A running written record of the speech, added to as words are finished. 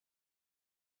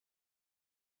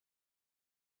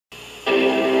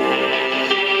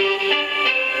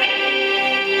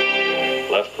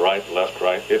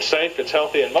It's safe, it's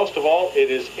healthy, and most of all, it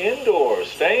is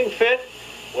indoors. Staying fit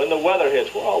when the weather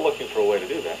hits. We're all looking for a way to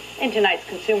do that. In tonight's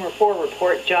Consumer 4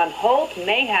 report, John Holt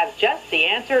may have just the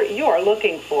answer you're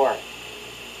looking for.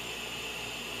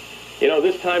 You know,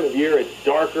 this time of year, it's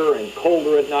darker and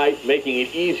colder at night, making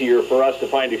it easier for us to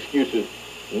find excuses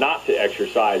not to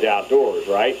exercise outdoors,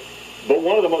 right? But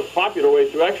one of the most popular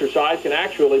ways to exercise can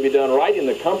actually be done right in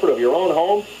the comfort of your own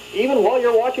home, even while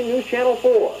you're watching News Channel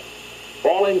 4.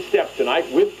 Fall in step tonight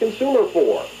with Consumer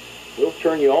 4. We'll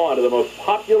turn you on to the most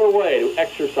popular way to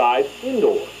exercise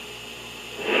indoors.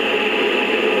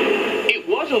 It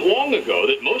wasn't long ago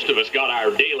that most of us got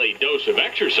our daily dose of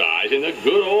exercise in the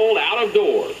good old out of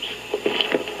doors.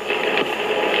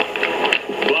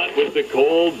 But with the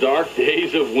cold, dark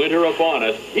days of winter upon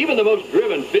us, even the most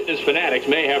driven fitness fanatics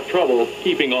may have trouble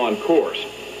keeping on course.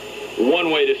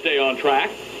 One way to stay on track,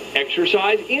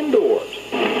 exercise indoors.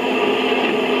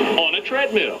 On a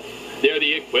treadmill. They're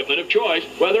the equipment of choice,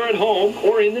 whether at home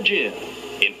or in the gym.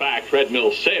 In fact,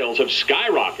 treadmill sales have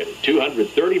skyrocketed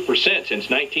 230% since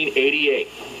 1988.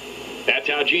 That's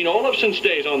how Jean Olafson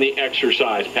stays on the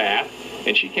exercise path,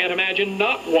 and she can't imagine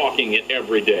not walking it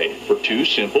every day for two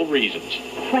simple reasons.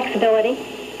 Flexibility.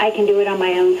 I can do it on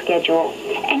my own schedule.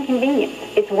 And convenience.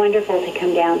 It's wonderful to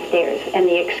come downstairs. And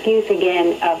the excuse,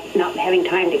 again, of not having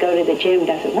time to go to the gym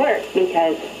doesn't work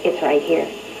because it's right here.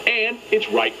 And it's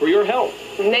right for your health.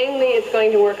 Mainly, it's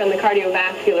going to work on the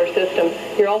cardiovascular system.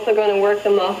 You're also going to work the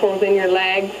muscles in your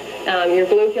legs, your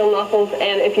gluteal muscles,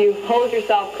 and if you hold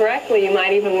yourself correctly, you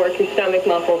might even work your stomach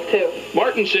muscles too.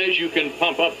 Martin says you can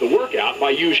pump up the workout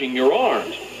by using your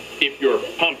arms. If you're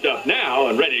pumped up now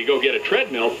and ready to go get a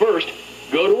treadmill first,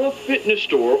 go to a fitness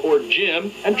store or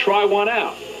gym and try one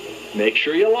out. Make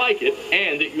sure you like it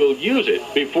and that you'll use it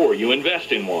before you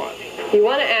invest in one. You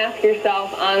want to ask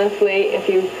yourself, honestly, if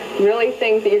you really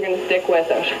think that you're going to stick with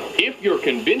it. If you're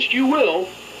convinced you will,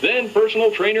 then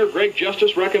personal trainer Greg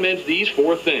Justice recommends these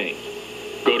 4 things.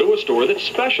 Go to a store that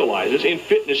specializes in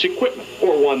fitness equipment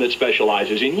or one that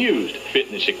specializes in used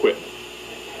fitness equipment.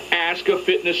 Ask a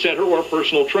fitness center or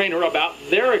personal trainer about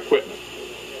their equipment.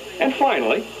 And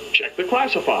finally, check the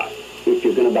classified. If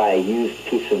you're going to buy a used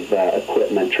piece of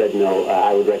equipment, treadmill,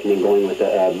 I would recommend going with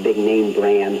a big name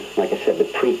brand. Like I said, the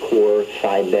Precor,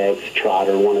 Cybex,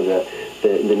 Trotter, one of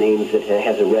the names that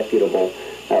has a reputable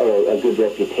or a good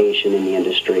reputation in the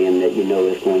industry and that you know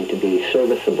is going to be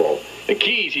serviceable. The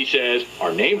keys, he says,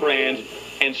 are name brands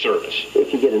and service.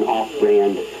 If you get an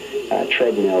off-brand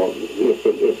treadmill, if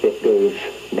it goes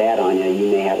bad on you,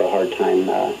 you may have a hard time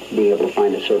being able to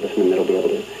find a serviceman that'll be able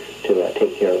to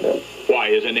take care of it. Why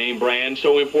is a name brand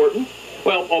so important?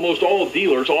 Well, almost all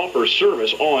dealers offer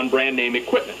service on brand name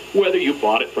equipment, whether you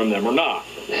bought it from them or not.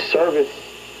 Service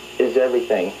is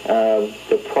everything.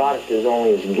 The product is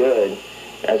only as good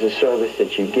as the service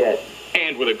that you get.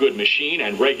 And with a good machine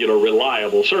and regular,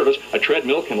 reliable service, a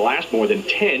treadmill can last more than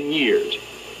 10 years.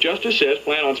 Justice says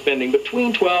plan on spending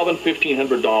between $1,200 and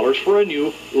 $1,500 for a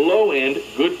new, low-end,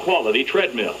 good-quality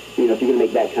treadmill. You know, if you're going to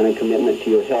make that kind of commitment to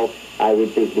your health, I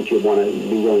would think that you'd want to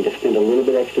be willing to spend a little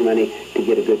bit extra money to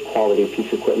get a good quality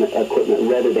piece of equipment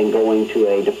rather than going to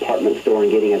a department store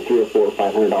and getting a $300 or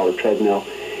 $400 or $500 treadmill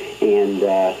and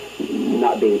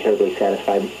not being terribly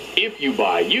satisfied. If you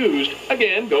buy used,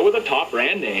 again, go with a top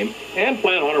brand name and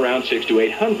plan on around $600 to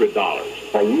 $800.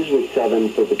 I usually sell them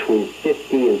for between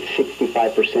 50 and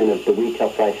 65% of the retail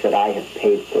price that I have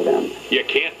paid for them. You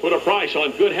can't put a price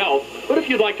on good health, but if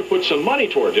you'd like to put some money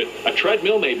towards it, a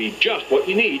treadmill may be just what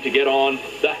you need to get on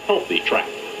the healthy track.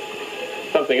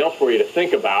 Something else for you to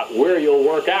think about, where you'll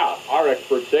work out. Our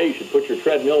experts say you should put your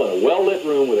treadmill in a well-lit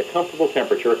room with a comfortable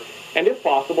temperature, and if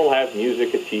possible, have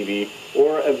music, a TV,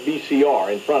 or a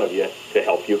VCR in front of you to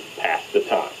help you pass the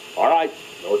time. All right,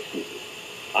 no excuses.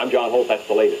 I'm John Holt. That's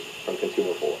the latest from Consumer